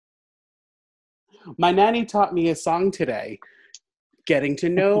My nanny taught me a song today. Getting to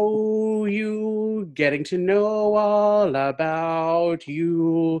know you, getting to know all about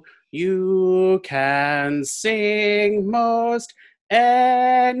you. You can sing most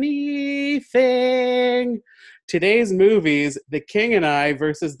anything. Today's movies, The King and I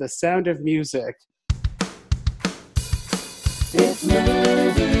versus The Sound of Music. It's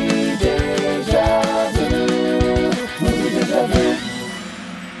movie deja vu. Movie deja vu.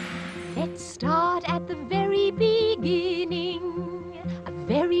 Let's start at the very beginning. A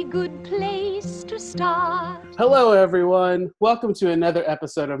very good place to start. Hello, everyone. Welcome to another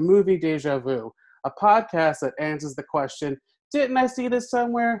episode of Movie Deja Vu, a podcast that answers the question, didn't I see this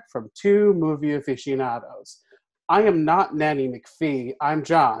somewhere? From two movie aficionados. I am not Nanny McPhee. I'm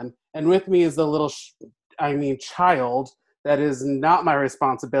John, and with me is the little, child that is not my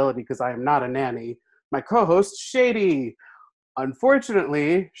responsibility because I am not a nanny. My co-host, Shady.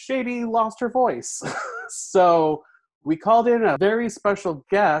 Unfortunately, Shady lost her voice. So we called in a very special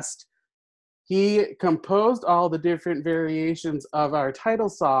guest. He composed all the different variations of our title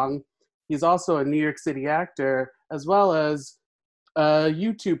song. He's also a New York City actor, as well as a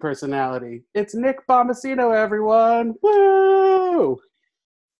YouTube personality. It's Nick Bombasino, everyone. Woo!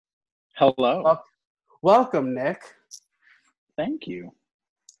 Hello. Welcome, Nick. Thank you.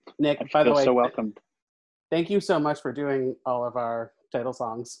 Nick, I by the feel way, so welcomed. thank you so much for doing all of our title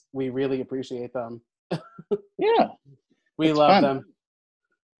songs. We really appreciate them. Yeah, We it's love fun.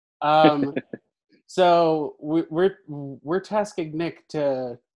 them. So we're tasking Nick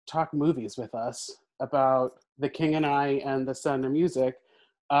to talk movies with us about The King and I and The Sound of Music.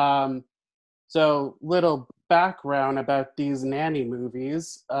 So little background about these nanny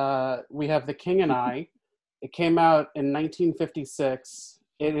movies. We have The King and I. It came out in 1956.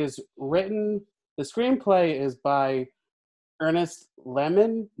 It is written. The screenplay is by Ernest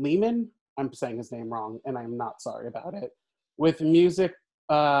Lehman. I'm saying his name wrong, and I'm not sorry about it. With music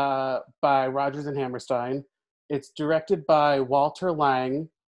by Rodgers and Hammerstein. It's directed by Walter Lang.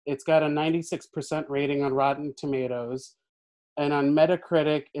 It's got a 96% rating on Rotten Tomatoes. And on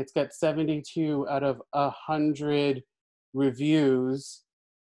Metacritic, it's got 72 out of 100 reviews.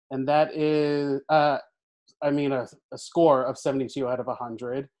 And that is, a score of 72 out of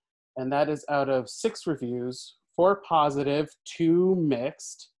 100. And that is out of 6 reviews, 4 positive, 2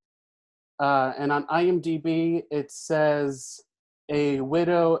 mixed. And on IMDb, it says a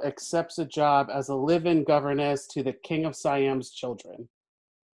widow accepts a job as a live-in governess to the King of Siam's children.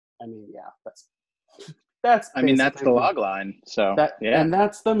 I mean, yeah, that's that's the log line. So yeah, and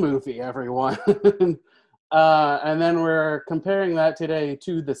that's the movie, everyone. And then we're comparing that today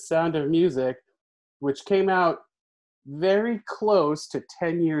to The Sound of Music, which came out very close to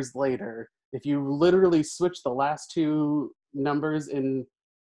 10 years later. If you literally switch the last 2 numbers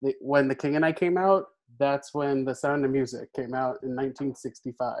when The King and I came out, that's when The Sound of Music came out in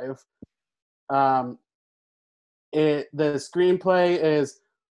 1965. The screenplay is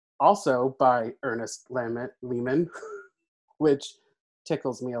also by Ernest Lehman, which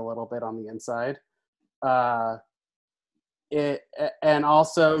tickles me a little bit on the inside. And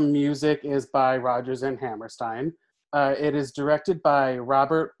also music is by Rodgers and Hammerstein. It is directed by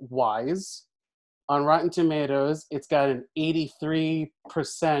Robert Wise. On Rotten Tomatoes, it's got an 83%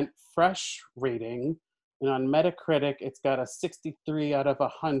 fresh rating. And on Metacritic, it's got a 63 out of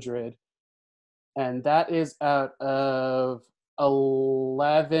 100. And that is out of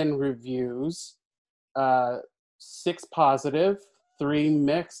 11 reviews, 6 positive, 3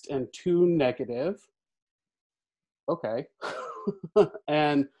 mixed, and 2 negative. Okay.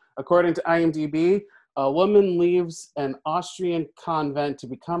 And according to IMDb, a woman leaves an Austrian convent to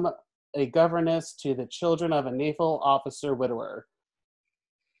become a governess to the children of a naval officer widower.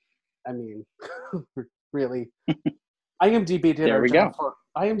 I mean, really. IMDb did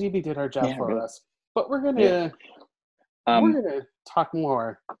our job for us. But we're gonna talk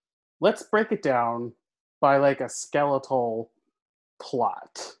more. Let's break it down by like a skeletal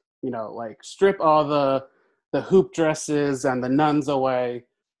plot. Like strip all the hoop dresses and the nuns away.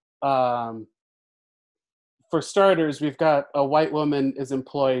 For starters, we've got a white woman is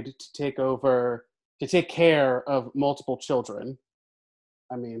employed to take care of multiple children.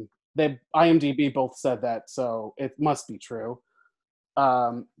 I mean, IMDb both said that, so it must be true.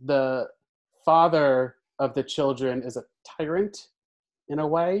 The father of the children is a tyrant, in a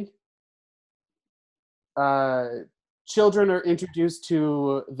way. Children are introduced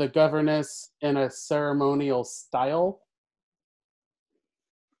to the governess in a ceremonial style.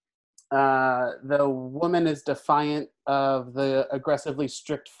 The woman is defiant of the aggressively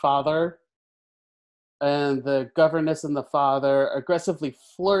strict father, and the governess and the father aggressively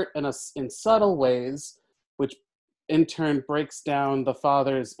flirt in subtle ways, which in turn breaks down the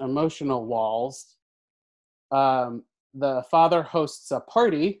father's emotional walls. The father hosts a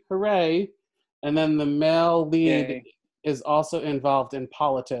party, hooray, and then the male lead Yay. is also involved in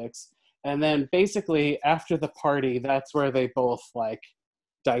politics. And then basically after the party, that's where they both like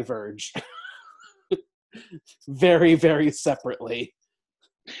diverge. Very, very separately.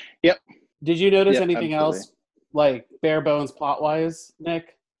 Yep. Did you notice Yep, anything absolutely. else, like bare bones plot wise,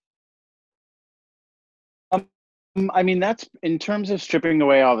 Nick? I mean, that's in terms of stripping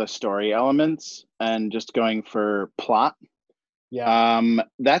away all the story elements and just going for plot. Yeah.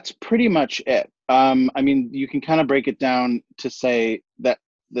 That's pretty much it. I mean, you can kind of break it down to say that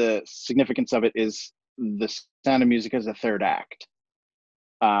the significance of it is the Sound of Music as a third act,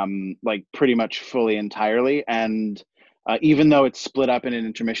 like pretty much fully entirely. And even though it's split up in an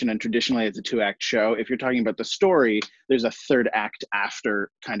intermission and traditionally it's a 2-act show, if you're talking about the story, there's a third act after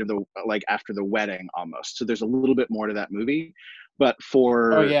kind of after the wedding almost. So there's a little bit more to that movie. But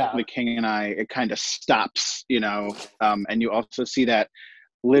for The King and I, it kind of stops, and you also see that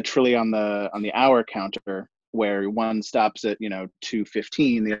literally on the hour counter, where one stops at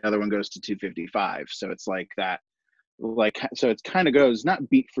 2:15, the other one goes to 2:55. So it's like that, so it kind of goes not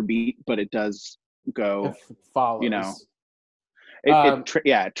beat for beat, but it does go, it follows.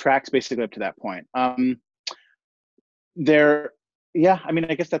 It tracks basically up to that point. I mean,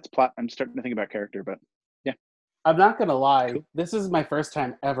 I guess that's plot. I'm starting to think about character, but yeah. I'm not gonna lie, Cool. This is my first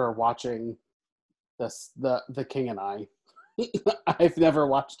time ever watching the King and I. I've never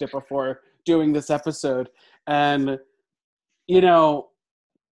watched it before doing this episode, and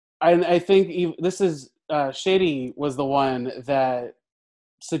I think this is Shady was the one that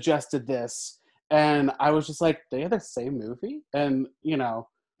suggested this, and I was just like, they are the same movie, and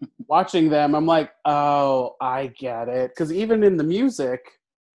watching them, I'm like, oh, I get it, because even in the music,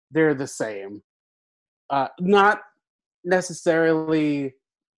 they're the same. Not necessarily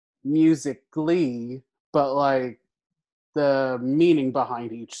musically, but like the meaning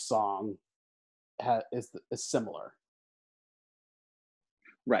behind each song is similar.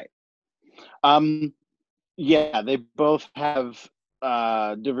 Right. Yeah, they both have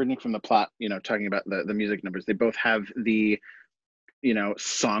diverging from the plot, talking about the music numbers. They both have the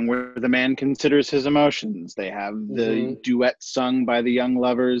song where the man considers his emotions. They have the duet sung by the young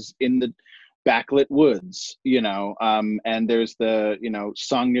lovers in the backlit woods, and there's the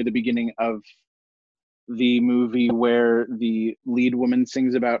song near the beginning of the movie where the lead woman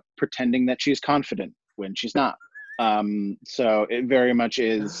sings about pretending that she's confident when she's not. So it very much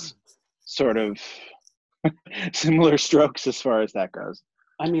is sort of similar strokes as far as that goes.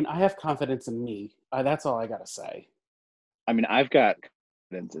 I mean, I have confidence in me. That's all I gotta say. I mean, I've got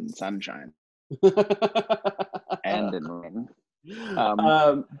confidence in sunshine and in rain.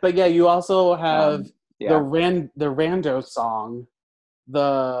 But yeah, you also have the Rando song,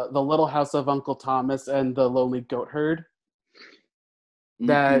 the Little House of Uncle Thomas and the Lonely Goat Herd.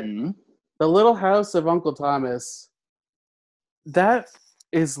 That the Little House of Uncle Thomas, that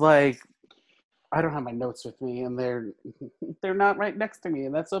is like, I don't have my notes with me, and they're not right next to me,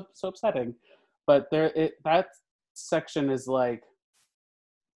 and that's so upsetting. But that section is like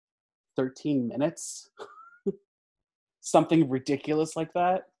 13 minutes, something ridiculous like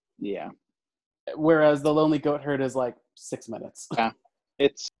that. Yeah. Whereas the Lonely Goat Herd is like 6 minutes. Yeah,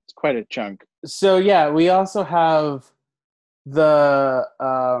 it's quite a chunk. So yeah, we also have the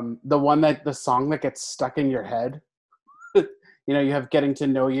song that gets stuck in your head. You have Getting to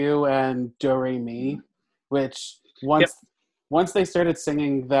Know You and Do Re Mi, which once they started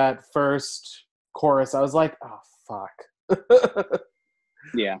singing that first chorus, I was like, oh fuck.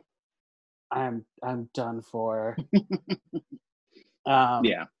 Yeah. I'm done for.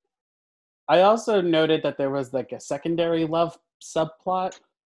 Yeah. I also noted that there was like a secondary love subplot.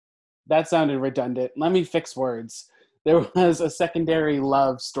 That sounded redundant. Let me fix words. There was a secondary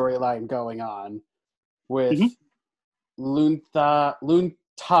love storyline going on with Lunta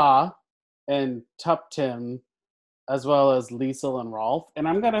and Tuptim, as well as Liesel and Rolf. And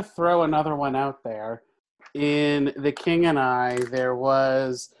I'm going to throw another one out there. In The King and I, there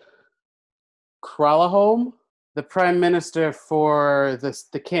was Kralahome, the prime minister for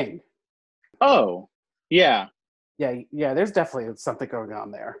the king. Oh, yeah. Yeah, there's definitely something going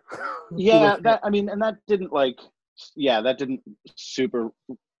on there. Yeah, that didn't super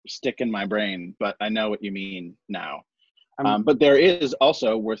stick in my brain, but I know what you mean now. But there is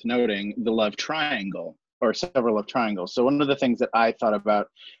also, worth noting, the love triangle or several love triangles. So one of the things that I thought about,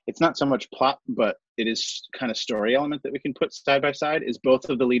 it's not so much plot, but it is kind of story element that we can put side by side, is both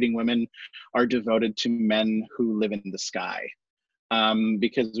of the leading women are devoted to men who live in the sky.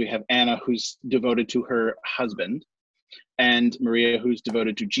 Because we have Anna, who's devoted to her husband, and Maria, who's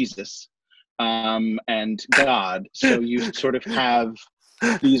devoted to Jesus and God. So you sort of have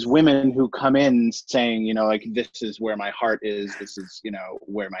these women who come in saying, you know, like, this is where my heart is, this is, you know,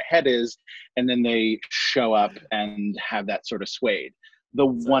 where my head is, and then they show up and have that sort of swayed. The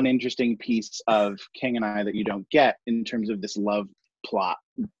one interesting piece of King and I that you don't get in terms of this love plot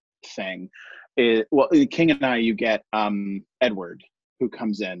thing is, well, in King and I, you get Edward, who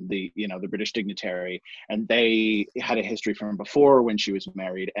comes in, the, you know, the British dignitary, and they had a history from before when she was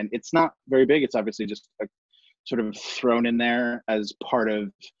married, and it's not very big. It's obviously just a sort of thrown in there as part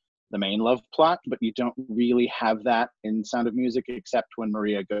of the main love plot, but you don't really have that in Sound of Music, except when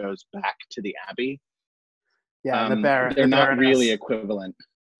Maria goes back to the Abbey. Yeah, they're not really equivalent.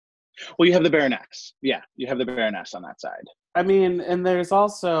 Well, you have the Baroness. Yeah, you have the Baroness on that side. I mean, and there's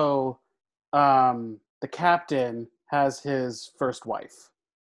also the captain has his first wife.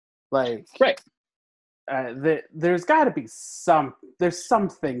 Like, right. There's got to be there's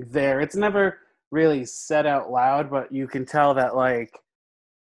something there. It's never really said out loud, but you can tell that, like,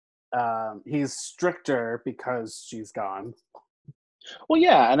 he's stricter because she's gone. Well,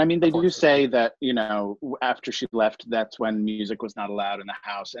 yeah, and I mean, they do say that, you know, after she left, that's when music was not allowed in the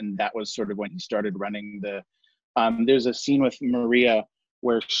house, and that was sort of when he started running the. There's a scene with Maria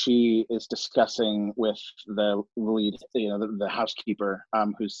where she is discussing with the lead, you know, the housekeeper,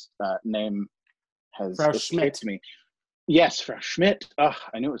 whose name has escaped me. Yes, Frau Schmidt. Oh,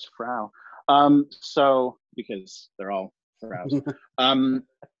 I knew it was Frau. So, because they're all Fraus.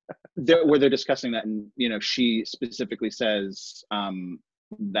 Where they're discussing that, and, you know, she specifically says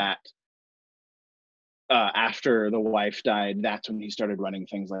that after the wife died, that's when he started running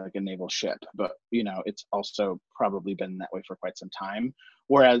things like a naval ship. But, you know, it's also probably been that way for quite some time.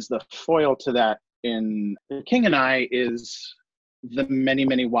 Whereas the foil to that in The King and I is the many,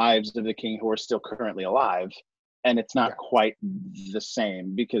 many wives of the king who are still currently alive. And it's not quite the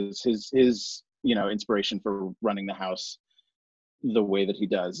same, because his, you know, inspiration for running the house the way that he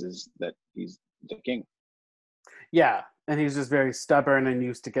does is that he's the king. Yeah, and he's just very stubborn and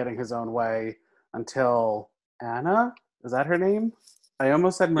used to getting his own way until Anna, is that her name? I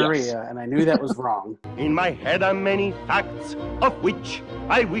almost said Maria, yes. And I knew that was wrong. In my head are many facts, of which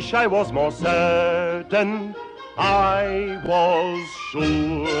I wish I was more certain. I was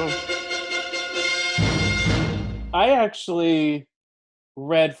sure. I actually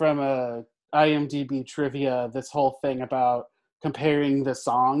read from a IMDb trivia this whole thing about comparing the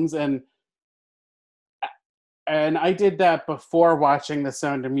songs, and I did that before watching The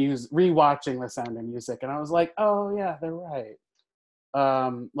Sound of Music, rewatching The Sound of Music, and I was like, oh yeah, they're right.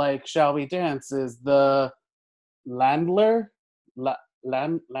 Like Shall We Dance is the Landler,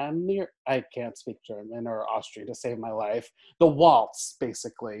 Landler. I can't speak German or Austrian to save my life. The waltz,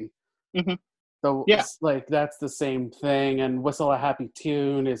 basically. Mm-hmm. Like that's the same thing. And Whistle a Happy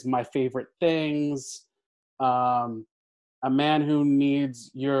Tune is My Favorite Things. A Man Who Needs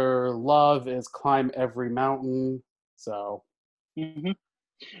Your Love is Climb Every Mountain. So,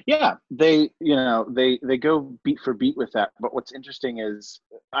 yeah, they go beat for beat with that. But what's interesting is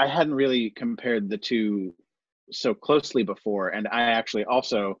I hadn't really compared the two so closely before, and I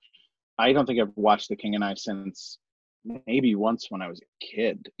don't think I've watched The King and I since maybe once when I was a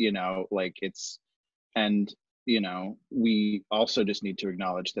kid. You know, like you know, we also just need to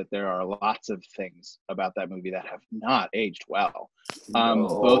acknowledge that there are lots of things about that movie that have not aged well,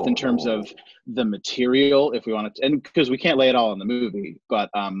 both in terms of the material, if we want to, and because we can't lay it all in the movie,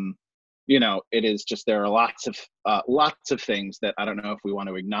 but you know, it is just, there are lots of things that I don't know if we want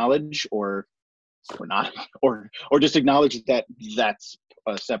to acknowledge or not, or just acknowledge that that's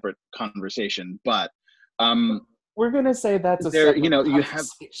a separate conversation, but we're gonna say that's a separate, you know, you have,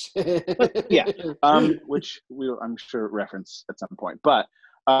 yeah, which we'll, I'm sure, reference at some point. But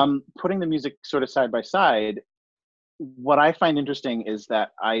putting the music sort of side by side, what I find interesting is that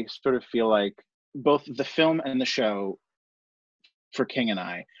I sort of feel like both the film and the show for King and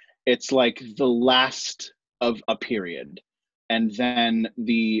I, it's like the last of a period, and then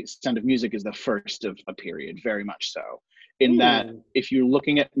the Sound of Music is the first of a period, very much so. In that, if you're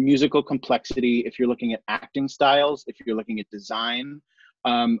looking at musical complexity, if you're looking at acting styles, if you're looking at design,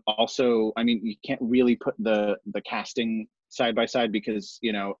 also, I mean, you can't really put the casting side by side because,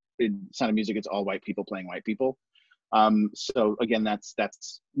 you know, in Sound of Music, it's all white people playing white people. So again, that's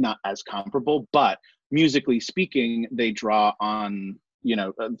not as comparable, but musically speaking, they draw on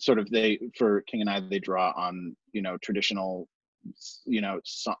sort of for King and I, they draw on, traditional,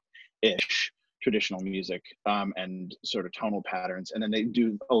 ish traditional music, and sort of tonal patterns. And then they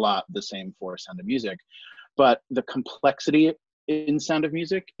do a lot the same for Sound of Music. But the complexity in Sound of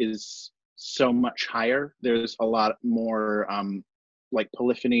Music is so much higher. There's a lot more like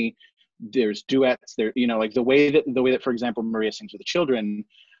polyphony. There's duets. Like the way that, for example, Maria sings with the children.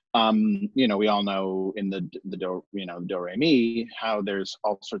 We all know in the do re mi how there's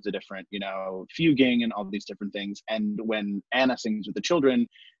all sorts of different fuguing and all these different things. And when Anna sings with the children,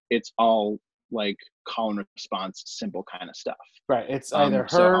 it's all like call and response, simple kind of stuff. Right. It's either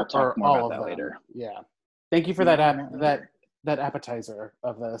so her I'll talk or more all about of that them. later. Yeah. Thank you for that appetizer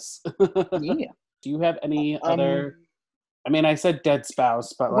of this. Yeah. Do you have any other? I mean, I said dead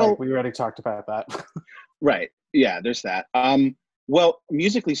spouse, but we already talked about that. Right. Yeah. There's that. Well,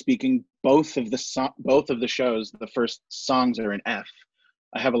 musically speaking, both of the shows, the first songs are in F.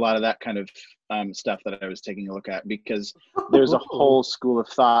 I have a lot of that kind of stuff that I was taking a look at, because there's a whole school of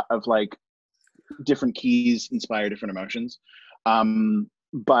thought of like different keys inspire different emotions.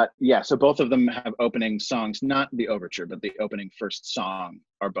 But yeah, so both of them have opening songs, not the overture, but the opening first song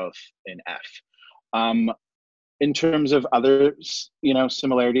are both in F. In terms of other,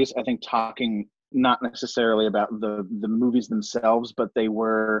 similarities, I think talking not necessarily about the movies themselves, but they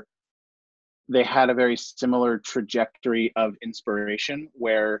had a very similar trajectory of inspiration,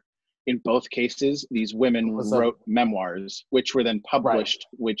 where in both cases, these women wrote memoirs, which were then published,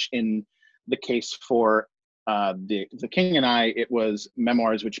 which in the case for the King and I, it was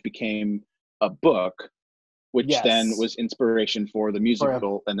memoirs which became a book, which then was inspiration for the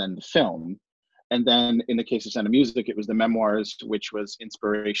musical and then the film. And then in the case of Sound of Music, it was the memoirs, which was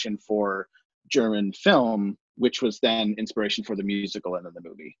inspiration for German film, which was then inspiration for the musical and then the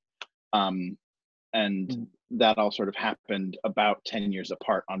movie. And that all sort of happened about 10 years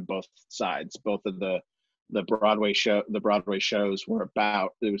apart on both sides. Both of the Broadway shows were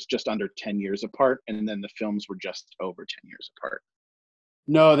it was just under 10 years apart, and then the films were just over 10 years apart.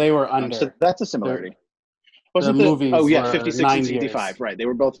 No, they were under. So that's a similarity. Wasn't the movies? Oh yeah, were 56 9 and 65. years. Right, they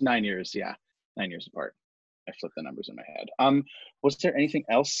were both 9 years. Yeah, 9 years apart. I flipped the numbers in my head. Was there anything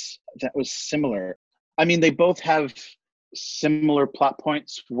else that was similar? I mean, they both have similar plot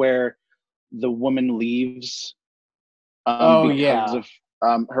points where the woman leaves because of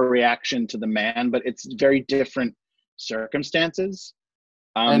her reaction to the man, but it's very different circumstances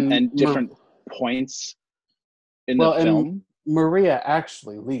and different points in the film. And Maria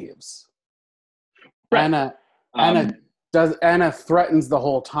actually leaves. Right. Anna threatens the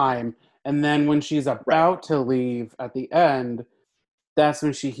whole time, and then when she's about to leave at the end, that's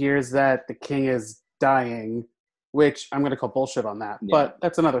when she hears that the king is dying, which I'm going to call bullshit on that, but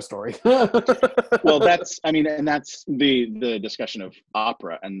that's another story. Well, that's the discussion of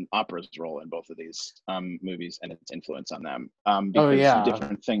opera and opera's role in both of these movies and its influence on them. Because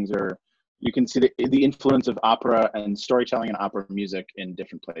different things you can see the influence of opera and storytelling and opera music in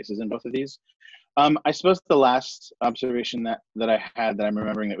different places in both of these. I suppose the last observation that I had that I'm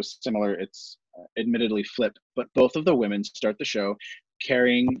remembering that was similar, it's admittedly flipped, but both of the women start the show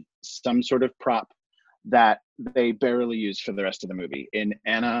carrying some sort of prop that they barely use for the rest of the movie. In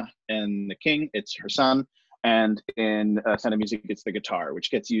Anna and the King, it's her son, and in Sound of Music, it's the guitar,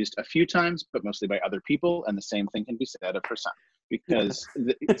 which gets used a few times, but mostly by other people, and the same thing can be said of her son, because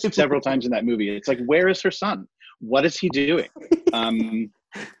several times in that movie, it's like, where is her son? What is he doing?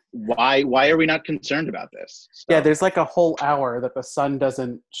 Why are we not concerned about this? So, yeah, there's like a whole hour that the son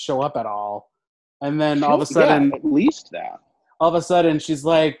doesn't show up at all, and then all of a sudden, at least that. All of a sudden, she's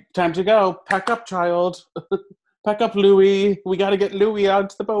like, time to go. Pack up, child. Pack up, Louis. We got to get Louis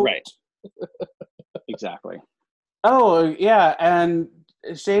onto the boat. Right. Exactly. Oh, yeah. And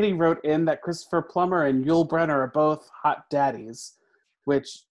Shady wrote in that Christopher Plummer and Yul Brynner are both hot daddies,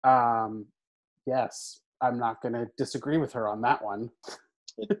 which, yes, I'm not going to disagree with her on that one.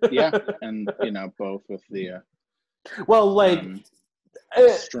 Yeah. And, both with the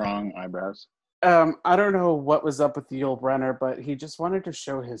strong eyebrows. I don't know what was up with Yul Brynner, but he just wanted to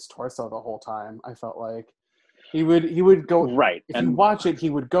show his torso the whole time. I felt like he would go right. If you watch it, he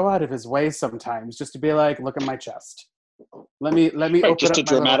would go out of his way sometimes just to be like, "Look at my chest. Let me open just up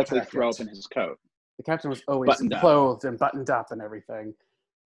to my dramatically throw open his coat." The captain was always clothed and buttoned up and everything,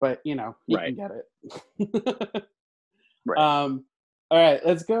 but he can get it. Right. All right,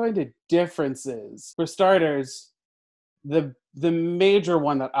 let's go into differences. For starters, the major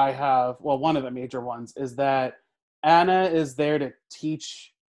one that I have, one of the major ones, is that Anna is there to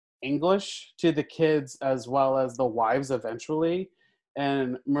teach English to the kids as well as the wives eventually.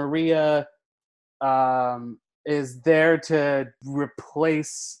 And Maria is there to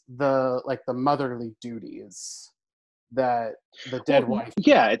replace the motherly duties that the dead wife.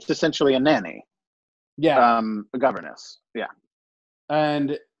 Yeah, it's essentially a nanny, Yeah, a governess. Yeah.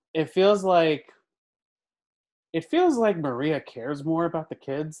 and it feels like Maria cares more about the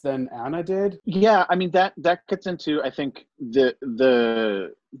kids than Anna did. Yeah, I mean that gets into, I think,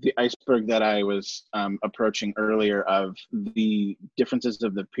 the iceberg that I was approaching earlier of the differences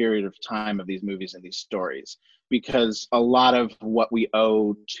of the period of time of these movies and these stories, because a lot of what we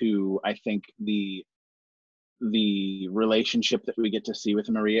owe to, I think, the relationship that we get to see with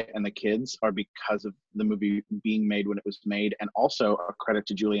Maria and the kids are because of the movie being made when it was made, and also a credit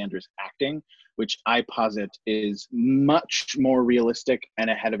to Julie Andrews' acting, which I posit is much more realistic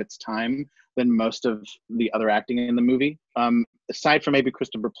and ahead of its time than most of the other acting in the movie. Aside from maybe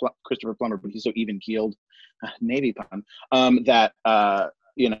Christopher Plummer, but he's so even keeled, Navy pun, that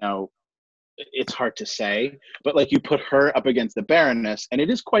it's hard to say. But like, you put her up against the Baroness, and it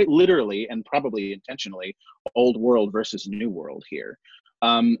is quite literally and probably intentionally old world versus new world here.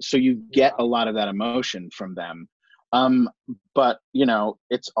 So you get a lot of that emotion from them. But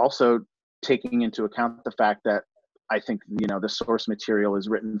it's also taking into account the fact that I think the source material is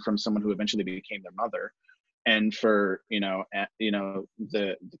written from someone who eventually became their mother, and for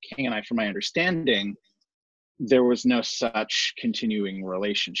the king and I, from my understanding, there was no such continuing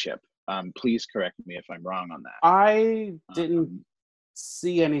relationship. Please correct me if I'm wrong on that. I didn't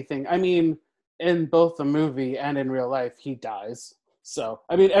see anything. I mean, in both the movie and in real life, he dies. So,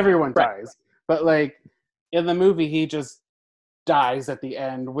 I mean, everyone dies. But, like, in the movie, he just dies at the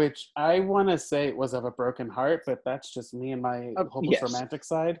end, which I want to say it was of a broken heart, but that's just me and my hopeless romantic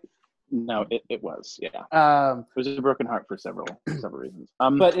side. No, it was, yeah. It was a broken heart for several reasons.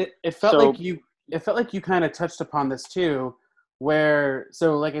 But it felt like you kind of touched upon this too, where,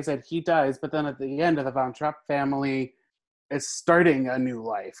 so like I said, he dies, but then at the end of the Von Trapp family is starting a new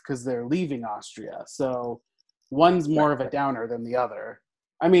life because they're leaving Austria. So one's more of a downer than the other.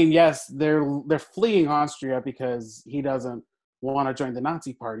 I mean, yes, they're fleeing Austria because he doesn't want to join the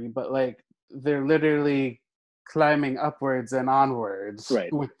Nazi party, but like, they're literally climbing upwards and onwards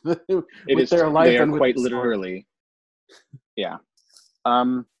with their life. They are and quite literally. Yeah.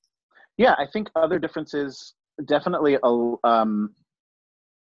 Yeah, I think other differences definitely come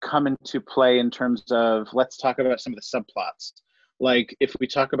into play in terms of, let's talk about some of the subplots. Like, if we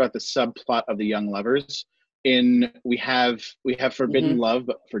talk about the subplot of the young lovers, we have forbidden love,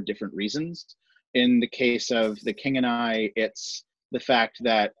 but for different reasons. In the case of The King and I, it's the fact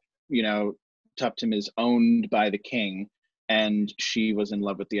that Tuptim is owned by the king, and she was in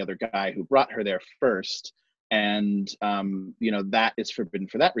love with the other guy who brought her there first, and that is forbidden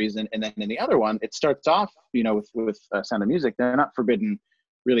for that reason. And then in the other one, it starts off with Sound of Music. They're not forbidden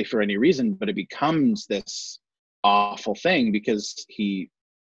really for any reason, but it becomes this awful thing because he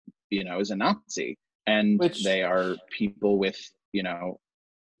is a Nazi, and they are people with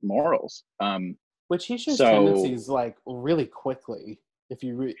morals, which he shows tendencies like really quickly. If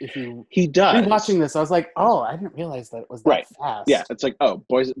you he does. Rewatching this, I was like, oh, I didn't realize that it was that fast. Yeah, it's like, oh,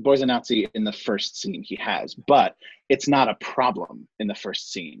 boy's a Nazi in the first scene he has, but it's not a problem in the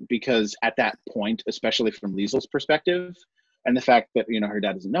first scene, because at that point, especially from Liesel's perspective, and the fact that her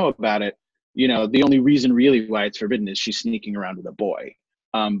dad doesn't know about it, the only reason really why it's forbidden is she's sneaking around with a boy.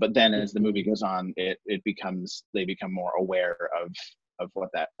 But then as the movie goes on, they become more aware of what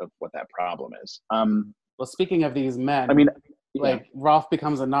that problem is. Well, speaking of these men, I mean, Rolf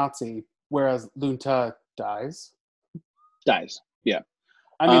becomes a Nazi, whereas Lunta dies. Yeah.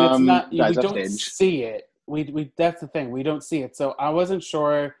 I mean, it's not. We don't see it. We that's the thing. We don't see it. So I wasn't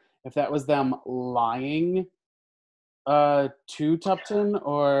sure if that was them lying to Tuptim,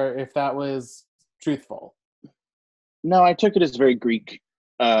 or if that was truthful. No, I took it as very Greek,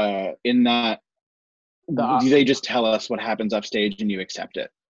 in that they just tell us what happens off stage and you accept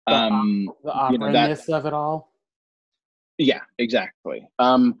it. The awkwardness of it all. Yeah, exactly.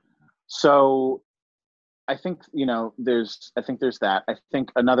 So I think there's that. I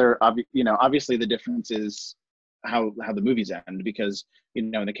think another obviously the difference is how the movies end, because in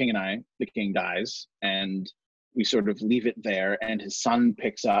The King and I, the king dies and we sort of leave it there, and his son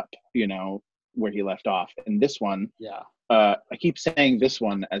picks up where he left off. And this one, I keep saying this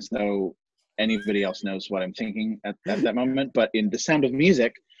one as though anybody else knows what I'm thinking at that moment, but in The Sound of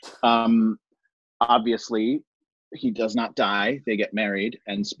Music, obviously he does not die. They get married,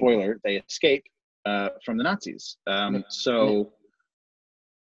 and spoiler, they escape from the Nazis. So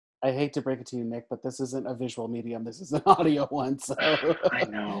I hate to break it to you, Nick, but this isn't a visual medium. This is an audio one. So I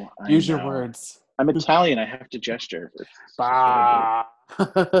know. Use your words. I'm Italian. I have to gesture.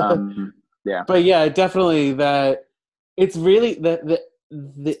 But yeah, definitely that it's really the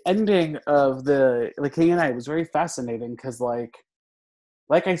ending of the King and I was very fascinating because like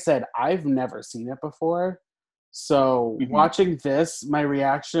I said, I've never seen it before. So watching this, my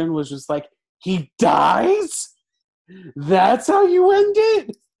reaction was just like, he dies? That's how you end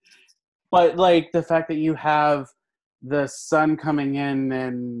it? But like the fact that you have the son coming in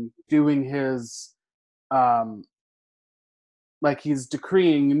and doing his like he's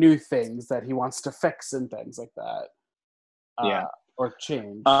decreeing new things that he wants to fix and things like that. Or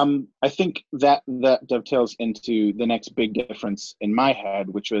change. I think that dovetails into the next big difference in my head,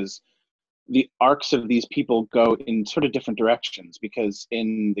 which was the arcs of these people go in sort of different directions, because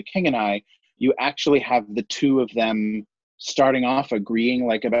in The King and I, you actually have the two of them starting off agreeing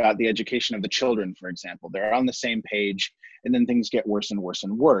like about the education of the children, for example. They're on the same page, and then things get worse and worse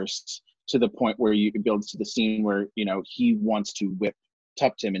and worse to the point where it builds to the scene where, you know, he wants to whip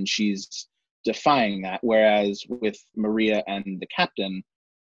Tuptim and she's defying that. Whereas with Maria and the captain,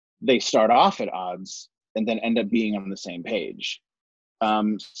 they start off at odds and then end up being on the same page.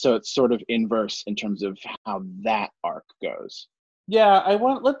 So it's sort of inverse in terms of how that arc goes. Yeah, I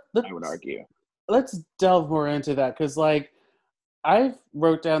would argue. Let's delve more into that, because like I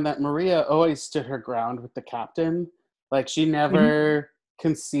wrote down that Maria always stood her ground with the captain. Like she never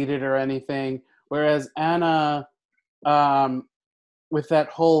conceded or anything. Whereas Anna, with that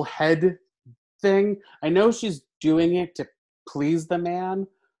whole head thing, I know she's doing it to please the man,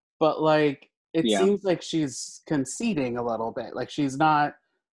 but like it seems like she's conceding a little bit. Like she's not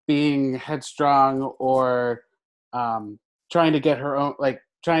being headstrong or trying to get her own, like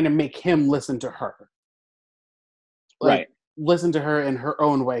trying to make him listen to her. Like, listen to her in her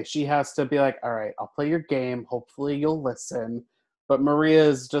own way. She has to be like, all right, I'll play your game. Hopefully you'll listen. But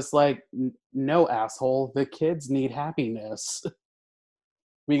Maria's just like, no, asshole. The kids need happiness.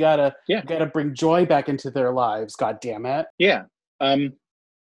 We gotta bring joy back into their lives. God damn it. Yeah. I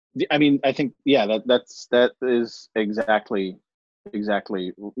mean, I think that is exactly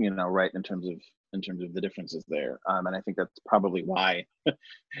you know right in terms of the differences there. And I think that's probably why, if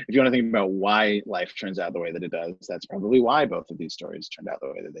you want to think about why life turns out the way that it does, that's probably why both of these stories turned out the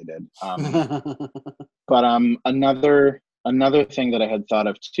way that they did. But another thing that I had thought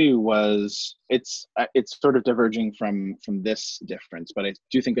of too was it's sort of diverging from this difference, but I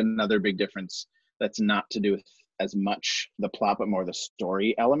do think another big difference that's not to do with as much the plot but more the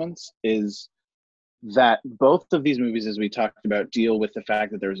story elements is that both of these movies, as we talked about, deal with the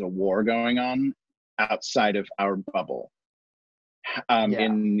fact that there's a war going on outside of our bubble.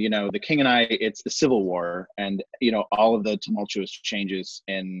 In The King and I, it's the Civil War, and all of the tumultuous changes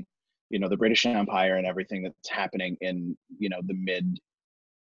in the British Empire and everything that's happening in the mid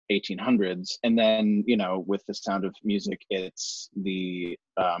 1800s. And then with The Sound of Music, it's the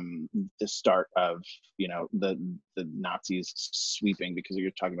start of the Nazis sweeping, because you're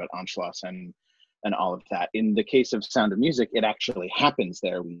talking about Anschluss and all of that. In the case of Sound of Music, it actually happens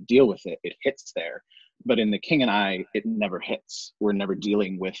there. We deal with it. It hits there. But in The King and I, it never hits. We're never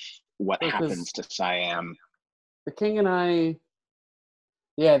dealing with what happens to Siam. The King and I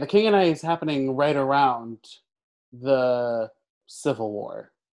is happening right around the Civil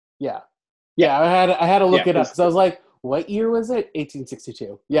War. Yeah. I had to look it up because I was like, what year was it?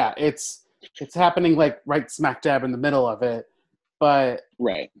 1862. Yeah, it's happening like right smack dab in the middle of it. But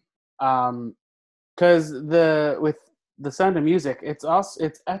because with The Sound of Music, it's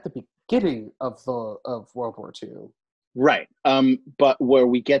at the beginning of World War II. Right. But where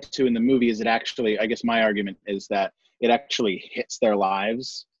we get to in the movie is it actually, I guess my argument is that it actually hits their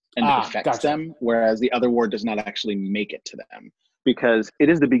lives and affects them, whereas the other war does not actually make it to them, because it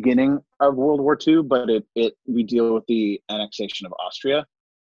is the beginning of World War II, but we deal with the annexation of Austria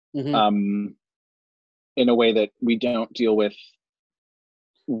in a way that we don't deal with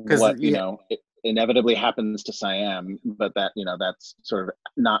what it inevitably happens to Siam, but that that's sort of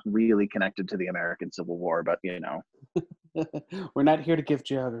not really connected to the American Civil War, but we're not here to give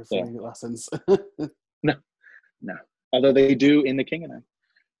geography lessons. No, although they do in The King and I.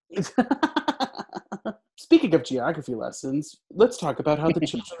 Speaking of geography lessons, let's talk about how the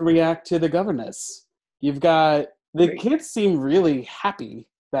children react to the governess. You've got the kids seem really happy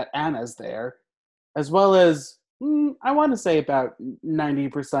that Anna's there, as well as I want to say about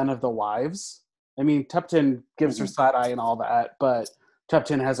 90% of the wives. I mean, Tuptim gives her side eye and all that, but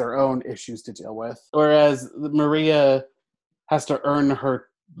Tuptim has her own issues to deal with. Whereas Maria has to earn her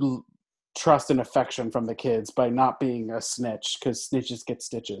trust and affection from the kids by not being a snitch, because snitches get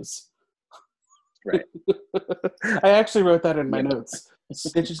stitches. Right. I actually wrote that in my notes.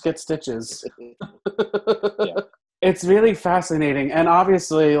 Snitches get stitches. It's really fascinating. And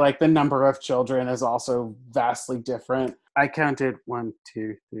obviously, like, the number of children is also vastly different. I counted 1,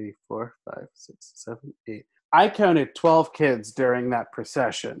 2, 3, 4, 5, 6, 7, 8. I counted 12 kids during that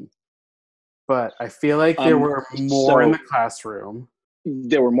procession, but I feel like there were more in the classroom.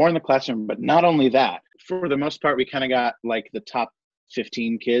 There were more in the classroom, but not only that. For the most part, we kind of got like the top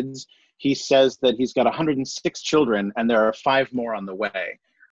 15 kids. He says that he's got 106 children, and there are 5 more on the way.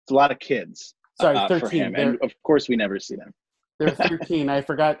 It's a lot of kids. Sorry, For 13. him, and of course, we never see them. There are 13. I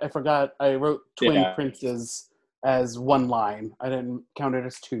forgot. I wrote twin princes as one line. I didn't count it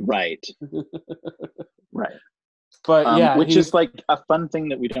as 2. Right. Right. But yeah, which is like a fun thing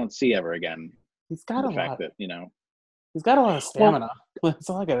that we don't see ever again. He's got the a fact lot. that, you know, he's got a lot of stamina. That's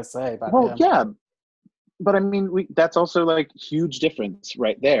all I gotta say about him. Yeah, but I mean, that's also like huge difference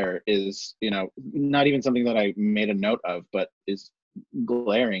right there. Is, you know, not even something that I made a note of, but is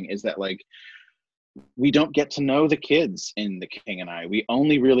glaring, is that like we don't get to know the kids in The King and I. We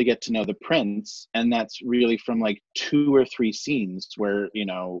only really get to know the prince, and that's really from like 2 or 3 scenes where, you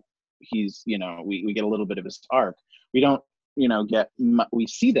know, he's, you know, we get a little bit of his arc. We don't, you know, we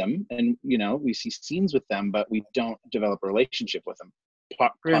see them, and, you know, we see scenes with them, but we don't develop a relationship with them,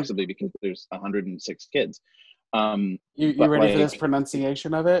 possibly because there's 106 kids. You ready for this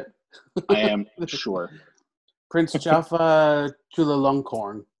pronunciation of it? I am sure. Prince Jaffa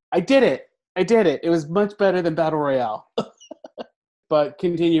Chulalongkorn. I did it. It was much better than Battle Royale. But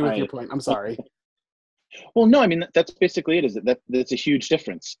continue with your point. I'm sorry. Well, no, I mean, that's basically it. Is that's a huge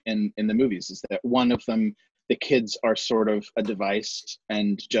difference in the movies. Is that one of them, the kids are sort of a device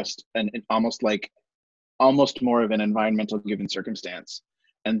and just almost more of an environmental given circumstance.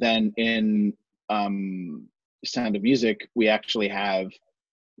 And then in Sound of Music, we actually have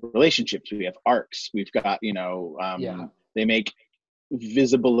relationships. We have arcs. We've got, you know, they make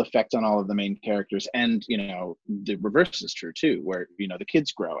visible effect on all of the main characters, and, you know, the reverse is true too, where, you know, the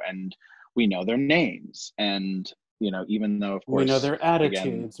kids grow and we know their names, and, you know, even though of course we know their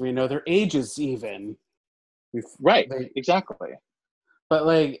attitudes, we know their ages, even. Exactly. But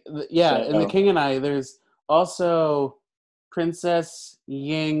like, in The King and I, there's also Princess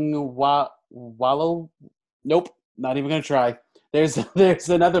Ying Wallow. Nope, not even gonna try. There's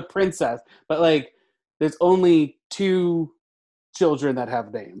another princess, but like, there's only 2 children that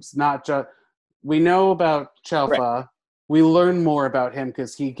have names. Not just, we know about Chalfa. Right. We learn more about him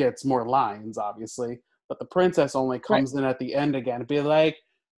because he gets more lines, obviously. But the princess only comes in at the end again and be like,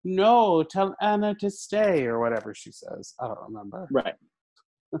 "No, tell Anna to stay," or whatever she says. I don't remember. Right.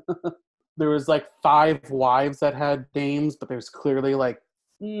 There was like 5 wives that had names, but there's clearly like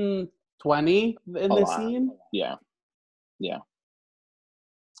 20 in the scene. Yeah.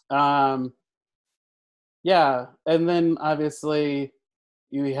 Yeah, and then obviously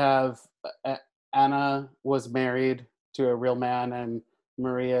you have Anna was married to a real man, and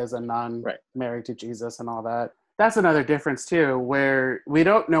Maria is a nun married to Jesus and all that. That's another difference too, where we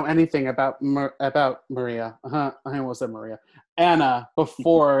don't know anything about Maria. I almost said Maria. Anna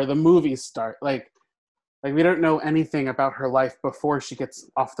before the movies start. Like we don't know anything about her life before she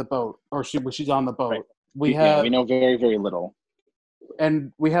gets off the boat, or she's on the boat. Right. We know very, very little.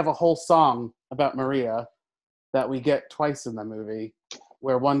 And we have a whole song about Maria that we get twice in the movie,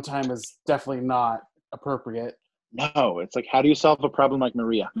 where one time is definitely not appropriate. No, it's like, how do you solve a problem like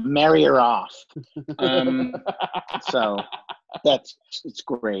Maria? Marry her off. So it's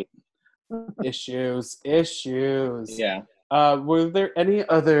great. Issues. Yeah. Were there any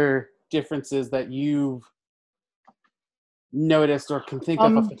other differences that you've noticed or can think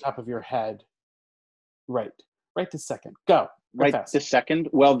of off the top of your head? Right this second. Go. This second?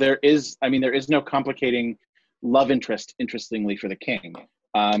 Well, there is no complicating love interest, interestingly, for the king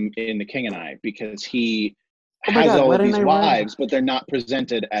in The King and I, because he has all of these wives, but they're not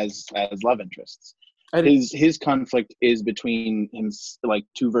presented as love interests. His conflict is between him, like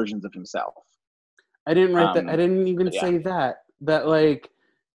 2 versions of himself. I didn't write that. I didn't even say that like,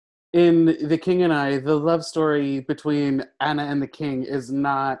 in The King and I, the love story between Anna and the king is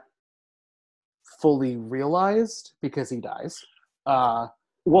not fully realized because he dies. Not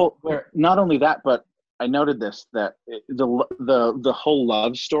only that, but I noted this, that the whole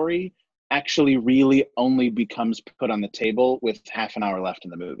love story actually really only becomes put on the table with half an hour left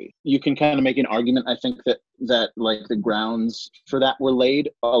in the movie. You can kind of make an argument, I think, that like the grounds for that were laid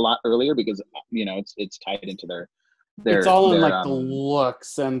a lot earlier, because, you know, it's tied into their it's all in like the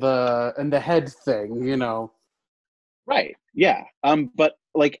looks and the head thing, you know. Right. Yeah. But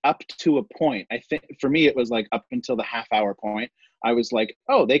like up to a point, I think for me it was like up until the half hour point, I was like,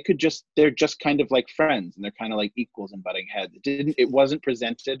 oh, they're just kind of like friends, and they're kind of like equals and butting heads. It wasn't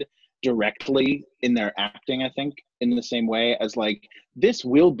presented directly in their acting, I think, in the same way as like, this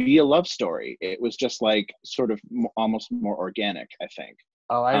will be a love story. It was just like sort of almost more organic, I think.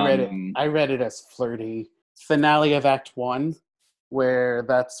 Oh, I read it. I read it as flirty. Finale of Act 1, where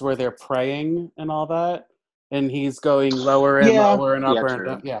that's where they're praying and all that, and he's going lower and Yeah. lower and upper Yeah, and true.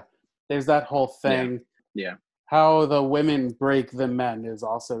 down. Yeah, there's that whole thing. Yeah. How the women break the men is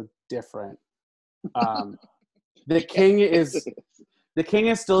also different. The king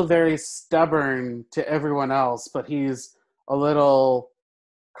is still very stubborn to everyone else, but he's a little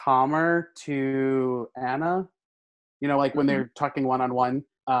calmer to Anna. You know, like when they're talking one-on-one.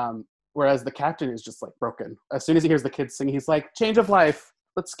 Whereas the captain is just like broken. As soon as he hears the kids sing, he's like, change of life.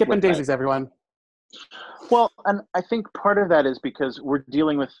 Let's skip in daisies, everyone. Well, and I think part of that is because we're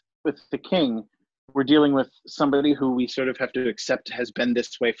dealing with the king. We're dealing with somebody who we sort of have to accept has been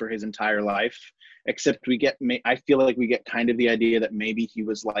this way for his entire life. Except I feel like we get kind of the idea that maybe he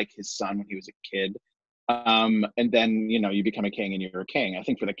was like his son when he was a kid. And then, you know, you become a king and you're a king. I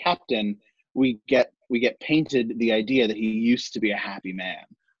think for the captain, we get painted the idea that he used to be a happy man.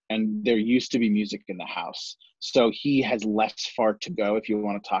 And there used to be music in the house. So he has less far to go if you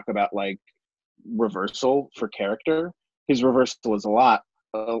want to talk about like reversal for character. His reversal is a lot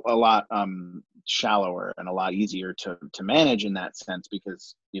shallower and a lot easier to manage in that sense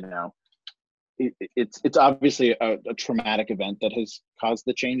because, you know, it's obviously a traumatic event that has caused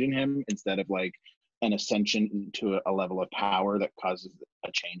the change in him instead of like an ascension to a level of power that causes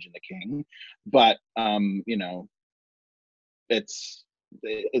a change in the king. But, you know, it's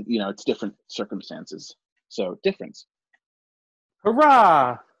different circumstances, so difference.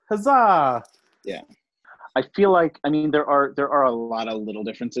 Hurrah! Huzzah! Yeah, I feel like, I mean, there are a lot of little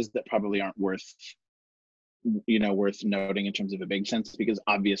differences that probably aren't worth noting in terms of a big sense, because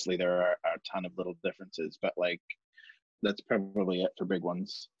obviously there are a ton of little differences, but like that's probably it for big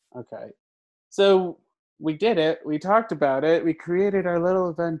ones. Okay, so we did it. We talked about it. We created our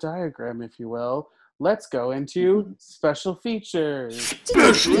little Venn diagram, if you will. Let's go into special features.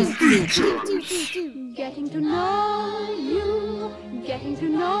 Getting to know you, getting to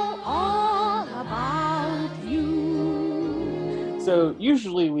know all about you. So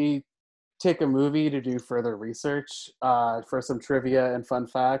usually we take a movie to do further research for some trivia and fun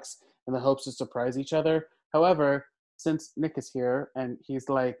facts in the hopes to surprise each other. However, since Nick is here and he's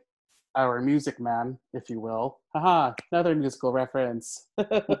like our music man, if you will, another musical reference. We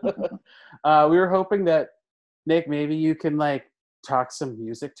were hoping that, Nick, maybe you can like talk some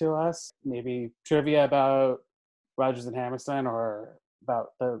music to us, maybe trivia about Rodgers and Hammerstein or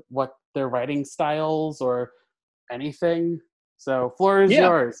about what their writing styles or anything. So floor is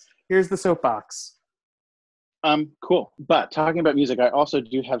yours. Here's the soapbox. Cool. But talking about music, I also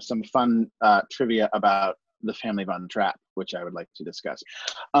do have some fun trivia about the Family Von Trapp, which I would like to discuss.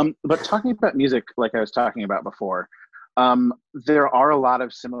 But talking about music, like I was talking about before, there are a lot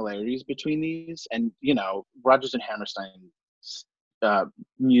of similarities between these, and you know, Rodgers and Hammerstein's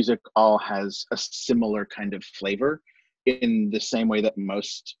music all has a similar kind of flavor, in the same way that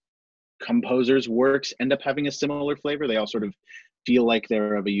most composers' works end up having a similar flavor. They all sort of feel like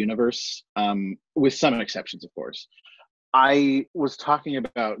they're of a universe, with some exceptions, of course. I was talking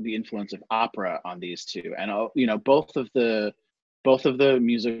about the influence of opera on these two, and you know, both of the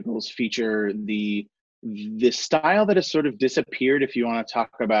musicals feature the style that has sort of disappeared. If you want to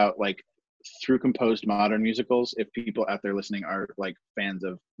talk about like through composed modern musicals, if people out there listening are like fans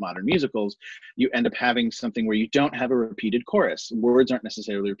of modern musicals, you end up having something where you don't have a repeated chorus. Words aren't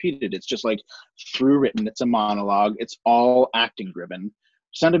necessarily repeated. It's just like through written. It's a monologue. It's all acting driven.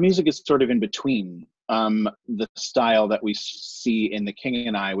 Sound of Music is sort of in between the style that we see in The King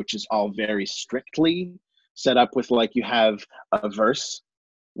and I, which is all very strictly set up with like you have a verse,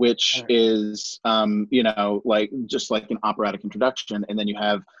 which is you know, like just like an operatic introduction, and then you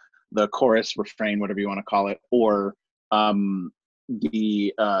have the chorus, refrain, whatever you want to call it, or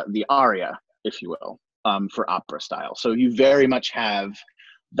the aria, if you will, for opera style. So you very much have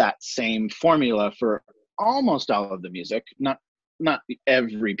that same formula for almost all of the music, not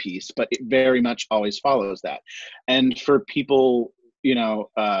every piece, but it very much always follows that. And for people, you know,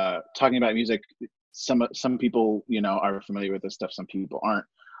 talking about music, some people, you know, are familiar with this stuff, some people aren't.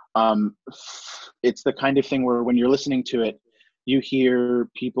 It's the kind of thing where when you're listening to it, you hear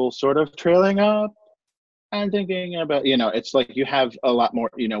people sort of trailing up and thinking about, you know, it's like you have a lot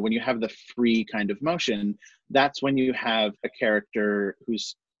more, you know, when you have the free kind of motion, that's when you have a character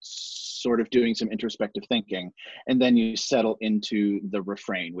who's sort of doing some introspective thinking, and then you settle into the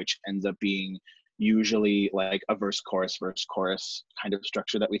refrain, which ends up being usually like a verse chorus kind of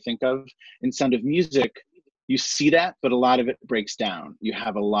structure that we think of. In Sound of Music, you see that, but a lot of it breaks down. You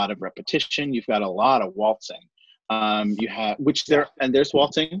have a lot of repetition. You've got a lot of waltzing. You have, there's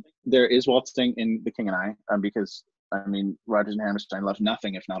waltzing. There is waltzing in The King and I, because I mean, Rodgers and Hammerstein love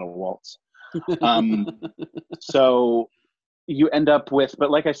nothing if not a waltz. So you end up with,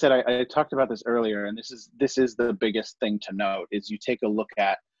 but like I said, I talked about this earlier, and this is the biggest thing to note, is you take a look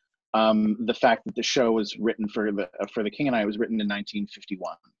at the fact that the show was written for the King and I, was written in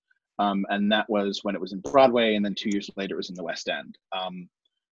 1951. And that was when it was in Broadway, and then 2 years later it was in the West End.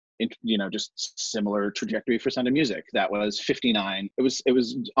 Just similar trajectory for Sound of Music. That was 59. It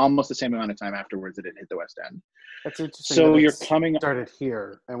was almost the same amount of time afterwards that it hit the West End. That's interesting. So that you're coming started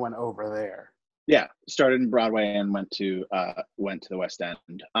here and went over there. Yeah, started in Broadway and went to the West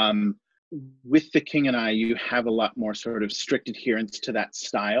End. With The King and I, you have a lot more sort of strict adherence to that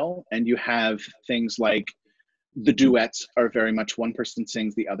style, and you have things like the duets are very much one person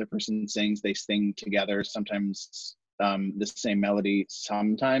sings, the other person sings, they sing together, sometimes the same melody,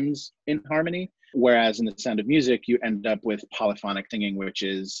 sometimes in harmony. Whereas in The Sound of Music, you end up with polyphonic singing, which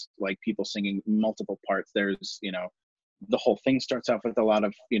is like people singing multiple parts. There's, the whole thing starts off with a lot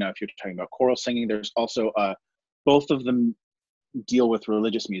of, if you're talking about choral singing, there's also both of them deal with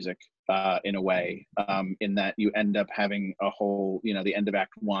religious music in a way, in that you end up having a whole, the end of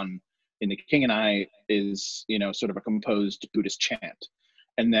Act 1 in The King and I is, sort of a composed Buddhist chant.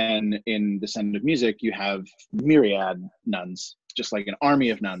 And then in The Sound of Music, you have myriad nuns, just like an army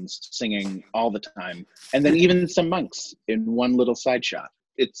of nuns singing all the time. And then even some monks in one little side shot.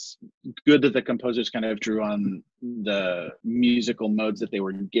 It's good that the composers kind of drew on the musical modes that they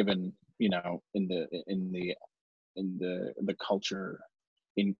were given, in the culture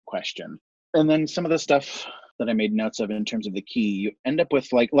in question. And then some of the stuff that I made notes of in terms of the key, you end up with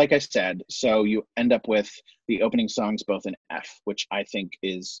like I said, so you end up with the opening songs both in F, which I think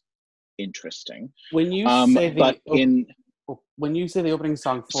is interesting. When you say when you say the opening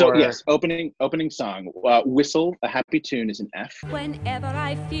song for... So yes, opening song, Whistle, A Happy Tune is an F. Whenever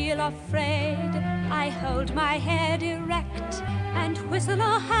I feel afraid, I hold my head erect and whistle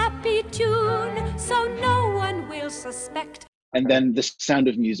a happy tune so no one will suspect. And then The Sound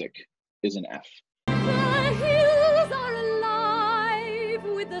of Music is an F. The hills are alive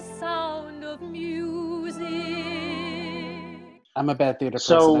with the sound of music. I'm a bad theater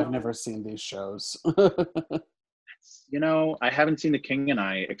person. I've never seen these shows. I haven't seen The King and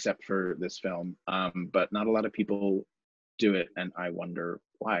I except for this film, but not a lot of people do it, and I wonder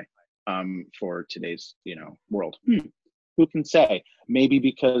why. For today's, world, who can say? Maybe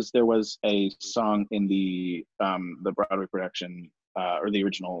because there was a song in the Broadway production or the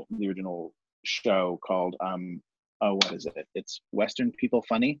original show called what is it? It's Western People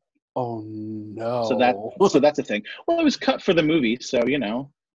Funny. Oh no! So that's a thing. Well, it was cut for the movie, so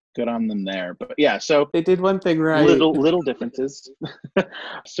good on them there. But yeah, so they did one thing right. Little differences.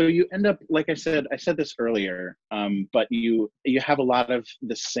 So you end up, like I said this earlier, but you have a lot of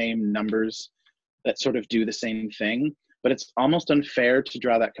the same numbers that sort of do the same thing. But it's almost unfair to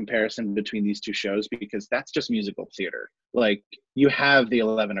draw that comparison between these two shows because that's just musical theater. Like you have the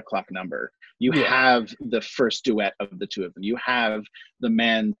 11 o'clock number. You have the first duet of the two of them. You have the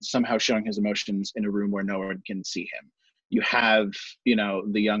man somehow showing his emotions in a room where no one can see him. You have,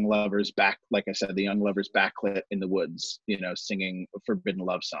 the young lovers backlit in the woods, singing a forbidden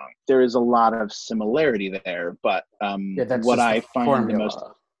love song. There is a lot of similarity there, but what I find the most...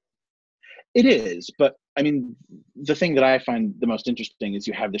 It is, but I mean, the thing that I find the most interesting is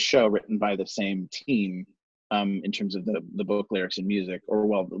you have the show written by the same team in terms of the book, lyrics, and music, or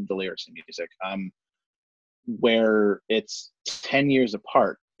the lyrics and music, where it's 10 years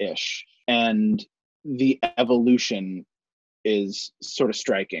apart-ish, and the evolution is sort of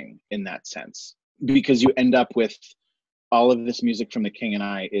striking in that sense, because you end up with all of this music from The King and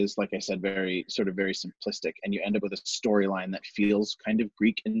I is, like I said, very simplistic, and you end up with a storyline that feels kind of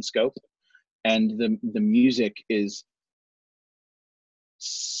Greek in scope. And the music is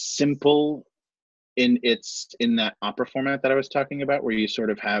simple in that opera format that I was talking about, where you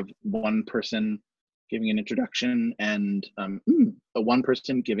sort of have one person giving an introduction and one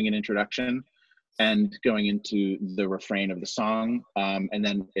person giving an introduction and going into the refrain of the song, and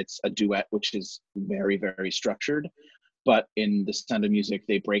then it's a duet, which is very, very structured. But in The Sound of Music,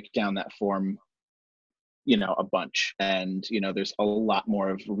 they break down that form a bunch, and there's a lot more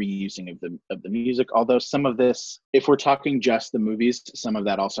of reusing of the music, although some of this, if we're talking just the movies, some of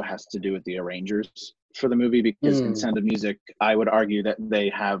that also has to do with the arrangers for the movie, because in Sound of Music, I would argue that they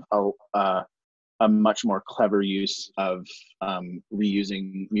have a much more clever use of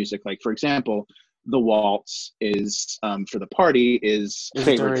reusing music. Like, for example, the waltz is for the party is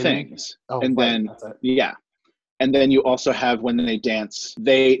Favorite Things, and then And then you also have when they dance,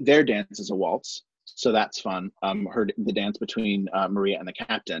 their dance is a waltz. So that's fun. The dance between Maria and the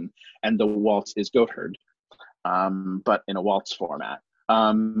captain, and the waltz is Gotthard, but in a waltz format.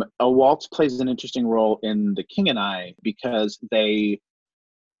 A waltz plays an interesting role in The King and I because they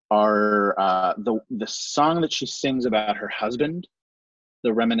are the song that she sings about her husband,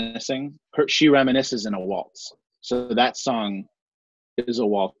 she reminisces in a waltz. So that song is a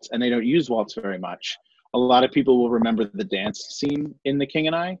waltz, and they don't use waltz very much. A lot of people will remember the dance scene in The King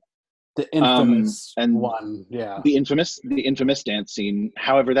and I. The infamous and one, yeah. The infamous dance scene.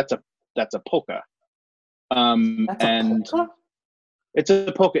 However, that's a polka. That's a polka? It's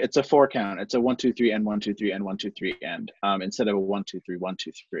a polka. It's a 4 count. It's a 1 2 3 and 1 2 3 and 1 2 3 and instead of a 1 2 3 1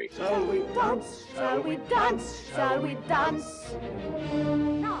 2 3. Shall we dance? Shall we dance? Shall we dance?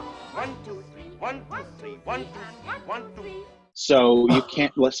 No. 1 2 3 1 2 3 1 2 3 1 2. So you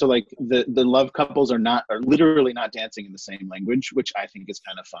can't. So like the love couples are literally not dancing in the same language, which I think is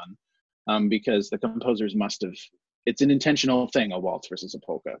kind of fun, because the composers must have. It's an intentional thing, a waltz versus a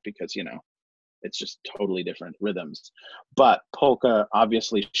polka, because it's just totally different rhythms. But polka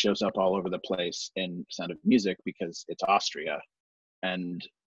obviously shows up all over the place in Sound of Music because it's Austria, and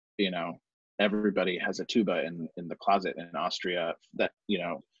everybody has a tuba in the closet in Austria that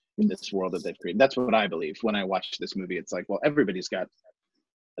in this world that they've created. That's what I believe. When I watch this movie, it's like, well, everybody's got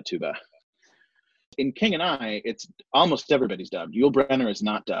a tuba. In King and I, it's almost everybody's dubbed. Yul Brynner is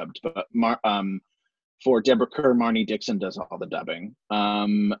not dubbed, but for Deborah Kerr, Marnie Dixon does all the dubbing.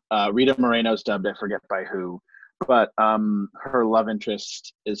 Rita Moreno's dubbed, I forget by who, but her love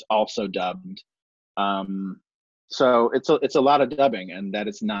interest is also dubbed. So it's a lot of dubbing, and that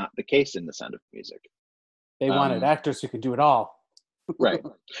is not the case in The Sound of Music. They wanted actors who could do it all. Right.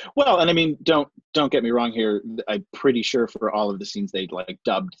 Well, and I mean, don't get me wrong here. I'm pretty sure for all of the scenes they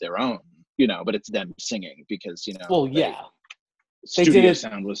dubbed their own, but it's them singing because Well, yeah. They studio did it,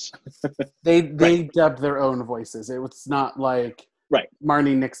 sound was they Right. dubbed their own voices. It was not like Right.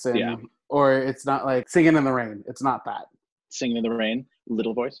 Marnie Nixon, Yeah. or it's not like Singing in the Rain. It's not that. Singing in the Rain,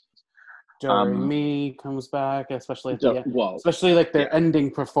 little voice. Do Re Mi comes back, especially at the end. Well, especially like their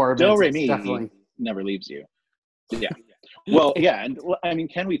ending performance. Do Re It's Mi definitely never leaves you. Yeah. Well, yeah, and I mean,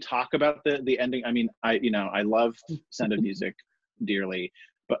 can we talk about the ending? I mean, I love Sound of Music dearly,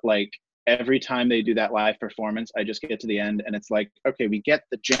 but like every time they do that live performance, I just get to the end and it's like, okay, we get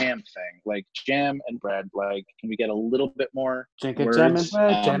the jam thing, like jam and bread. Like, can we get a little bit more words? jam and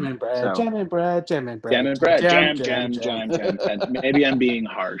bread, jam and bread, jam and bread, jam and bread, jam and bread, jam. And maybe I'm being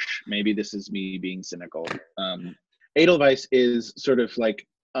harsh. Maybe this is me being cynical. Edelweiss is sort of like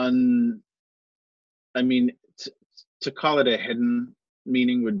to call it a hidden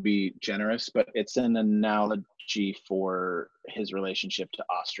meaning would be generous, but it's an analogy for his relationship to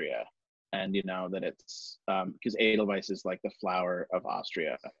Austria. And that it's because Edelweiss is like the flower of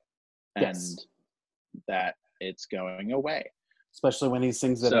Austria, and Yes. that it's going away. Especially when he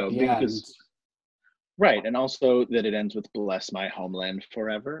sings it at the end. Right, and also that it ends with "Bless my homeland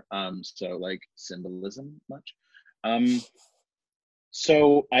forever." So like symbolism much.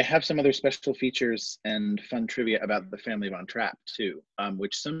 So I have some other special features and fun trivia about the family Von Trapp too,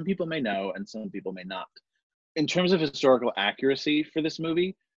 which some people may know and some people may not. In terms of historical accuracy for this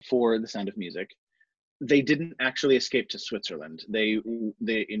movie, for The Sound of Music, they didn't actually escape to Switzerland. They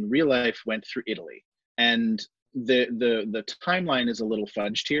in real life went through Italy, and the timeline is a little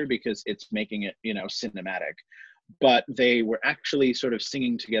fudged here because it's making it cinematic. But they were actually sort of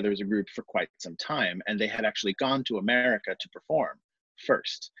singing together as a group for quite some time, and they had actually gone to America to perform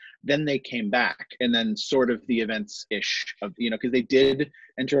first. Then they came back, and then sort of the events-ish of, because they did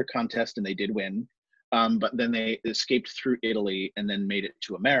enter a contest and they did win, but then they escaped through Italy and then made it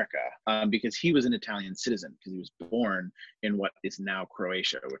to America because he was an Italian citizen because he was born in what is now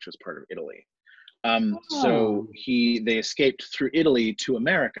Croatia, which was part of Italy. So they escaped through Italy to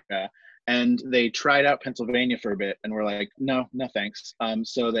America, and they tried out Pennsylvania for a bit and were like, no thanks.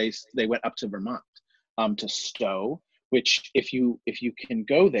 So they went up to Vermont, to Stowe, which if you can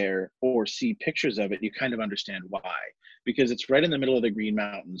go there or see pictures of it, you kind of understand why, because it's right in the middle of the Green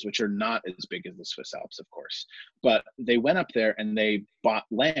Mountains, which are not as big as the Swiss Alps, of course. But they went up there and they bought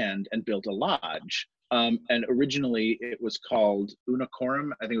land and built a lodge. And originally it was called Una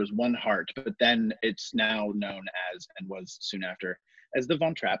Coram, I think it was One Heart, but then it's now known as, and was soon after, as the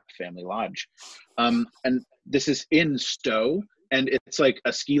Von Trapp Family Lodge. And this is in Stowe, and it's like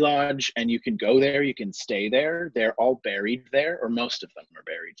a ski lodge, and you can go there, you can stay there. They're all buried there, or most of them are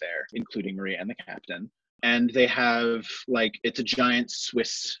buried there, including Maria and the captain. And they have it's a giant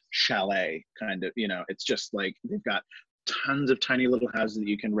Swiss chalet kind of, it's just like they've got tons of tiny little houses that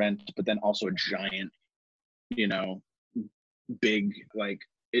you can rent, but then also a giant you know, big, like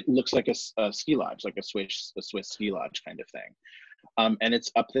it looks like a ski lodge, like a Swiss ski lodge kind of thing. And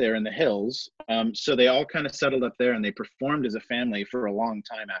it's up there in the hills. So they all kind of settled up there, and they performed as a family for a long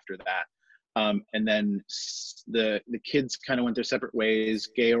time after that. And then the kids kind of went their separate ways.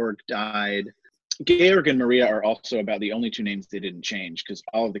 Georg died. Georg and Maria are also about the only two names they didn't change, because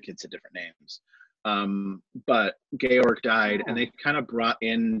all of the kids had different names. But Georg died, and they kind of brought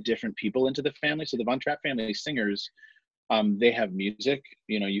in different people into the family. So the Von Trapp family singers, they have music,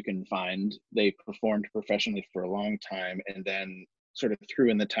 you can find. They performed professionally for a long time, and then sort of threw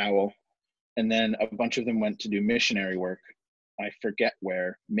in the towel. And then a bunch of them went to do missionary work. I forget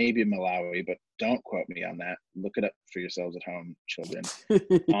where, maybe Malawi, but don't quote me on that. Look it up for yourselves at home, children.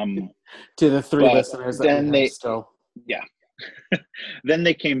 To the three listeners that we have still. Yeah. Then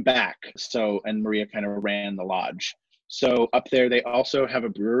they came back. And Maria kind of ran the lodge. So up there, they also have a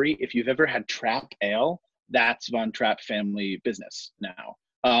brewery. If you've ever had Trapp Ale, that's Von Trapp family business now.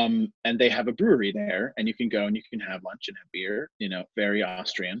 And they have a brewery there, and you can go and you can have lunch and have beer, very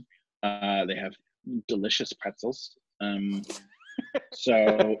Austrian. They have delicious pretzels.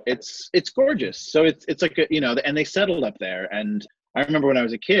 So it's gorgeous. So it's like and they settled up there. And I remember when I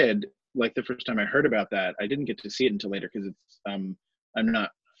was a kid, like the first time I heard about that, I didn't get to see it until later, because it's I'm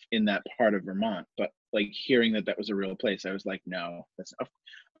not in that part of Vermont, but like hearing that was a real place, I was like, no, that's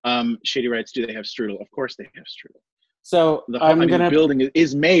not. Shady writes, do they have strudel? Of course they have strudel. So the building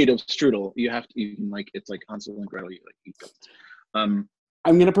is made of strudel. You can like, it's like Hansel and Gretel. You like eat it. I'm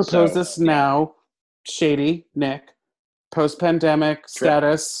gonna propose this now. Shady, Nick, post-pandemic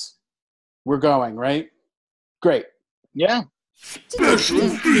status. We're going, right? Great. Yeah. Special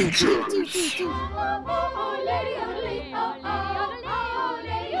feature.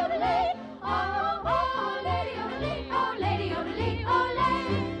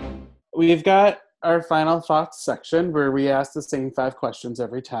 We've got our final thoughts section where we ask the same 5 questions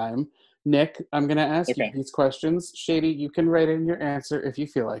every time. Nick, I'm going to ask you these questions. Shady, you can write in your answer if you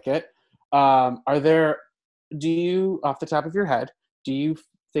feel like it. Do you, off the top of your head, do you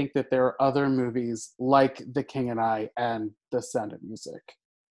think that there are other movies like The King and I and The Sound of Music?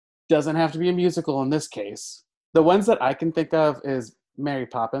 Doesn't have to be a musical in this case. The ones that I can think of is Mary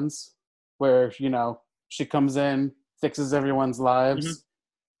Poppins, where, she comes in, fixes everyone's lives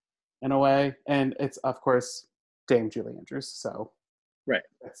in a way. And it's, of course, Dame Julie Andrews. So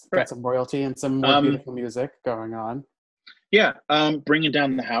got some royalty and some more beautiful music going on. Yeah. Bringing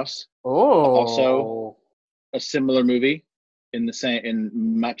Down the House. Oh. Also a similar movie in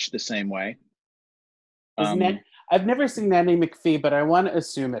much the same way. I've never seen Nanny McPhee, but I want to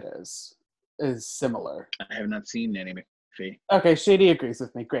assume it is similar. I have not seen Nanny McPhee. Okay, Shady agrees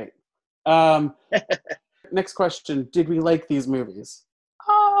with me. Great. Next question. Did we like these movies?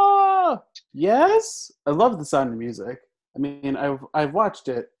 Yes. I love The Sound of Music. I mean, I've watched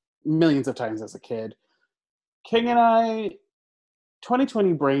it millions of times as a kid. King and I,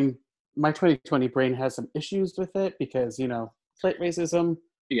 2020 brain, my 2020 brain has some issues with it because, slight racism.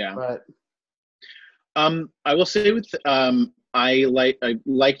 Yeah. But I will say with I like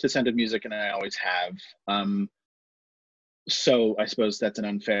The Sound of Music, and I always have. So I suppose that's an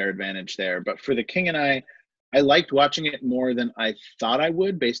unfair advantage there. But for The King and I liked watching it more than I thought I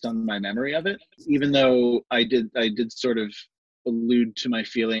would based on my memory of it. Even though I did sort of allude to my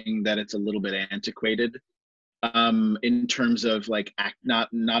feeling that it's a little bit antiquated. In terms of like not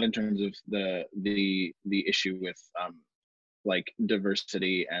in terms of the issue with like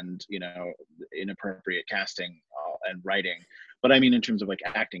diversity and inappropriate casting and writing, but I mean in terms of like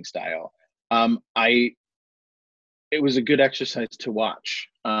acting style. It was a good exercise to watch.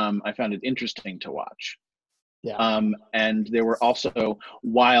 I found it interesting to watch. Yeah. And there were also,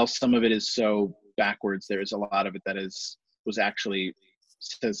 while some of it is so backwards, there is a lot of it that was actually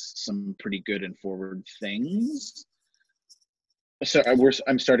says some pretty good and forward things. So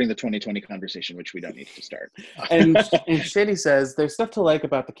I'm starting the 2020 conversation, which we don't need to start. And Shady says, there's stuff to like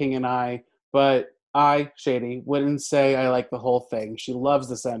about The King and I, but I, Shady, wouldn't say I like the whole thing. She loves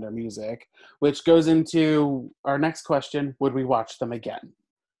The Sound of Music, which goes into our next question. Would we watch them again?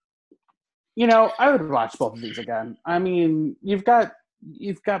 I would watch both of these again. I mean, you've got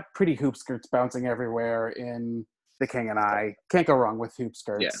pretty hoop skirts bouncing everywhere in The King and I. Can't go wrong with hoop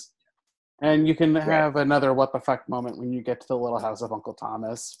skirts. Yeah. And you can have another what the fuck moment when you get to the Little House of Uncle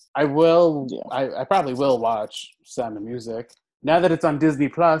Thomas. I probably will watch Sound of Music. Now that it's on Disney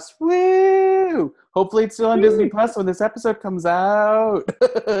Plus, woo! Hopefully it's still on Disney Plus when this episode comes out.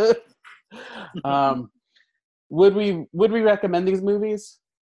 Would we recommend these movies?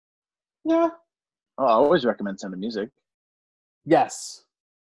 Yeah. Oh, I always recommend Sound of Music. Yes.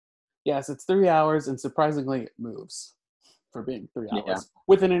 Yes, it's 3 hours, and surprisingly, it moves for being 3 hours Yeah.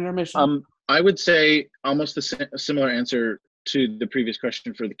 with an intermission. I would say almost a similar answer to the previous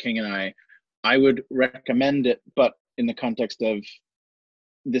question for The King and I. I would recommend it, but in the context of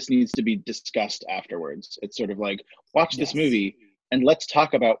this needs to be discussed afterwards. It's sort of like, watch this Yes. movie and let's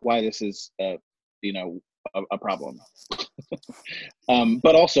talk about why this is, a problem.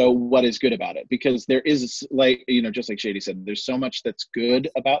 But also what is good about it, because there is, like, just like Shady said, there's so much that's good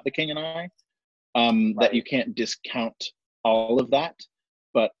about The King and I, that you can't discount all of that,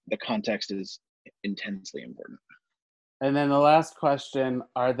 but the context is intensely important. And then the last question,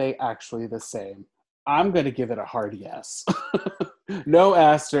 are they actually the same? I'm going to give it a hard yes. No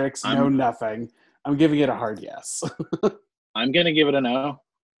asterisks, no nothing. I'm giving it a hard yes. I'm going to give it a no.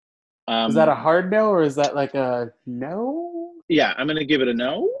 Is that a hard no, or is that like a no? Yeah, I'm going to give it a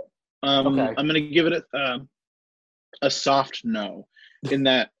no. Okay. I'm going to give it a soft no, in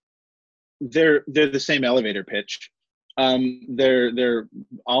that they're the same elevator pitch. They're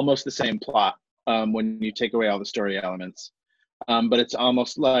almost the same plot when you take away all the story elements. But it's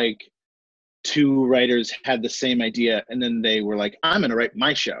almost like two writers had the same idea, and then they were like, I'm going to write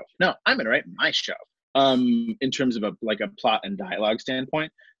my show. No, I'm going to write my show. In terms of a plot and dialogue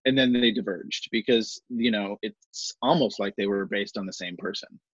standpoint. And then they diverged because, it's almost like they were based on the same person.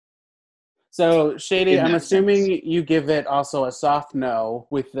 So, Shady, In I'm that assuming sense. you give it also a soft no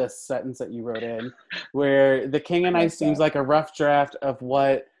with this sentence that you wrote in, where The King and I Like seems that. like a rough draft of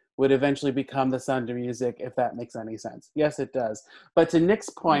what would eventually become The Sound of Music, if that makes any sense. Yes, it does. But to Nick's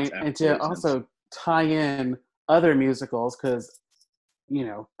point, and to absolute also sense. tie in other musicals, because,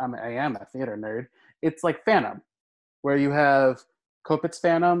 I am a theater nerd, it's like Phantom, where you have Copett's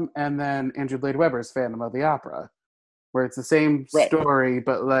Phantom and then Andrew Lloyd Webber's Phantom of the Opera, where it's the same Right. story,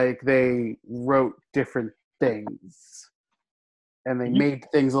 but like they wrote different things and they made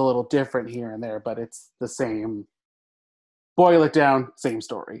things a little different here and there, but it's the same. Boil it down, same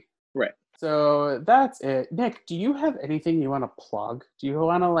story. Right. So that's it. Nick, do you have anything you want to plug? Do you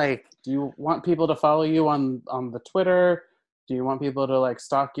want people to follow you on the Twitter? Do you want people to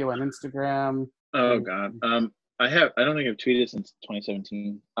stalk you on Instagram? Oh God. I don't think I've tweeted since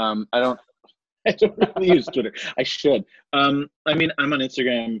 2017. I don't really use Twitter. I should. I'm on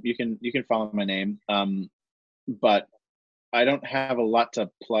Instagram. You can follow my name. But I don't have a lot to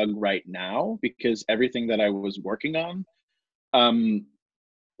plug right now because everything that I was working on,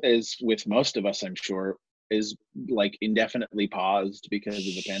 is, with most of us, I'm sure, is indefinitely paused because of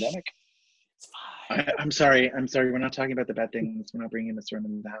the pandemic. I'm sorry. We're not talking about the bad things. We're not bringing this into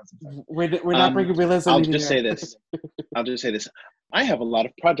the house. We're not bringing realism. I'll just say this. I have a lot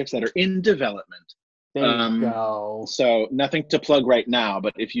of projects that are in development. There you go. So nothing to plug right now,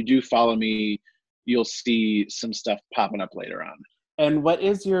 but if you do follow me, you'll see some stuff popping up later on. And what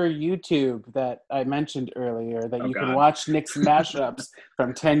is your YouTube that I mentioned earlier that you can God. watch Nick's mashups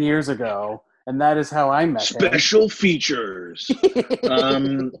from 10 years ago? And that is how I met him. Special features.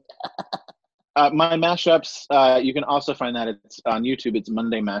 My mashups, you can also find that it's on YouTube. It's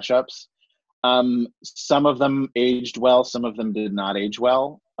Monday Mashups. Some of them aged well, some of them did not age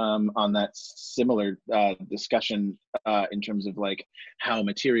well. On that similar discussion in terms of how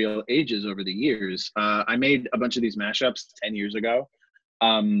material ages over the years. I made a bunch of these mashups 10 years ago,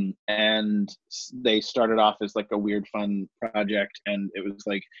 and they started off as a weird fun project, and it was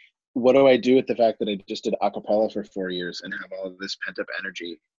what do I do with the fact that I just did a cappella for 4 years and have all of this pent up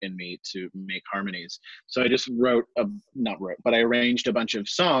energy in me to make harmonies? So I just I arranged a bunch of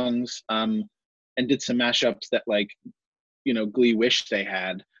songs and did some mashups that Glee wish they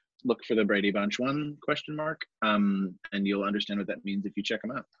had. Look for the Brady Bunch one ? And you'll understand what that means if you check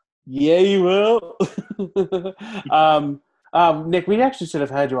them out. Yeah, you will. Nick, we actually should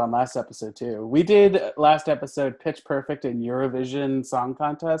have had you on last episode too. We did last episode Pitch Perfect in Eurovision Song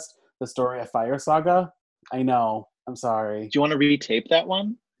Contest, the story of Fire Saga. I know. I'm sorry. Do you want to retape that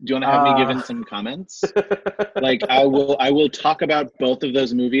one? Do you want to have me give in some comments? I will talk about both of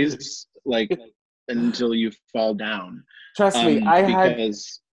those movies until you fall down. Trust me,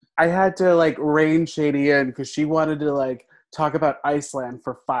 I had to rein Shady in because she wanted to talk about Iceland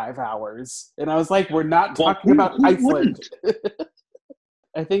for 5 hours, and I was like, "We're not talking about Iceland."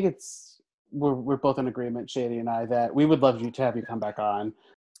 I think we're both in agreement, Shady and I, that we would love to have you come back on.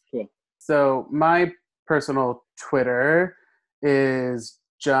 Cool. So my personal Twitter is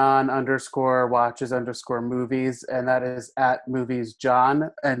John_watches_movies, and that is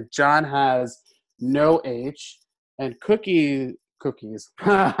 @moviesjohn, and John has no H, and cookies.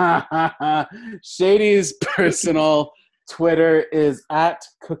 Shady's personal Twitter is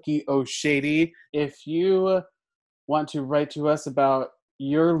 @CookieO'Shady. If you want to write to us about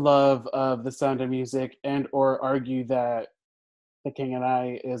your love of The Sound of Music and or argue that The King and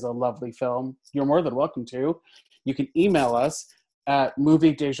I is a lovely film, you're more than welcome to. You can email us at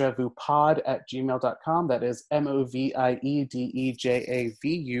moviedejavupod@gmail.com. That is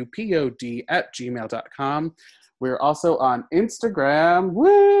moviedejavupod@gmail.com. We're also on Instagram,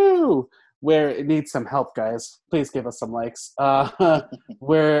 woo, where it needs some help, guys. Please give us some likes.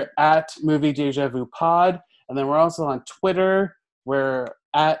 We're at Movie Deja Vu Pod, and then we're also on Twitter. We're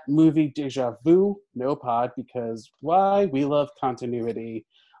at Movie Deja Vu, no pod, because why? We love continuity.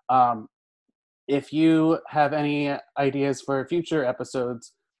 If you have any ideas for future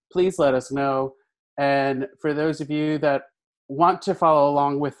episodes, please let us know. And for those of you that want to follow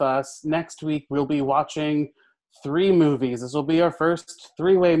along with us, next week we'll be watching 3 movies. This will be our first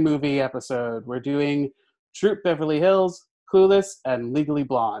 3-way movie episode. We're doing Troop Beverly Hills, Clueless, and Legally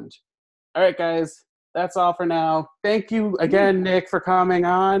Blonde. All right, guys, that's all for now. Thank you again, Nick, for coming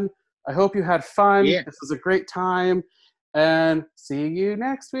on. I hope you had fun. Yeah. This was a great time. And see you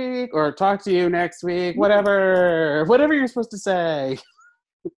next week, or talk to you next week, whatever you're supposed to say.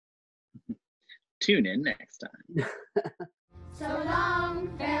 Tune in next time. So long,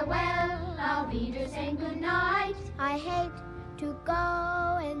 farewell, I'll be there saying goodnight. I hate to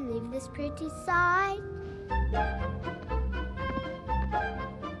go and leave this pretty sight.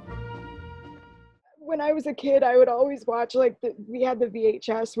 When I was a kid, I would always watch, like, we had the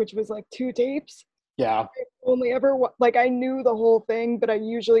VHS, which was like 2 tapes. Yeah. I only ever, I knew the whole thing, but I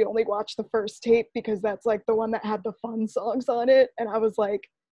usually only watched the first tape because that's, like, the one that had the fun songs on it. And I was like,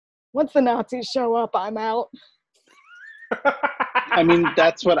 once the Nazis show up, I'm out. I mean,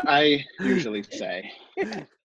 that's what I usually say.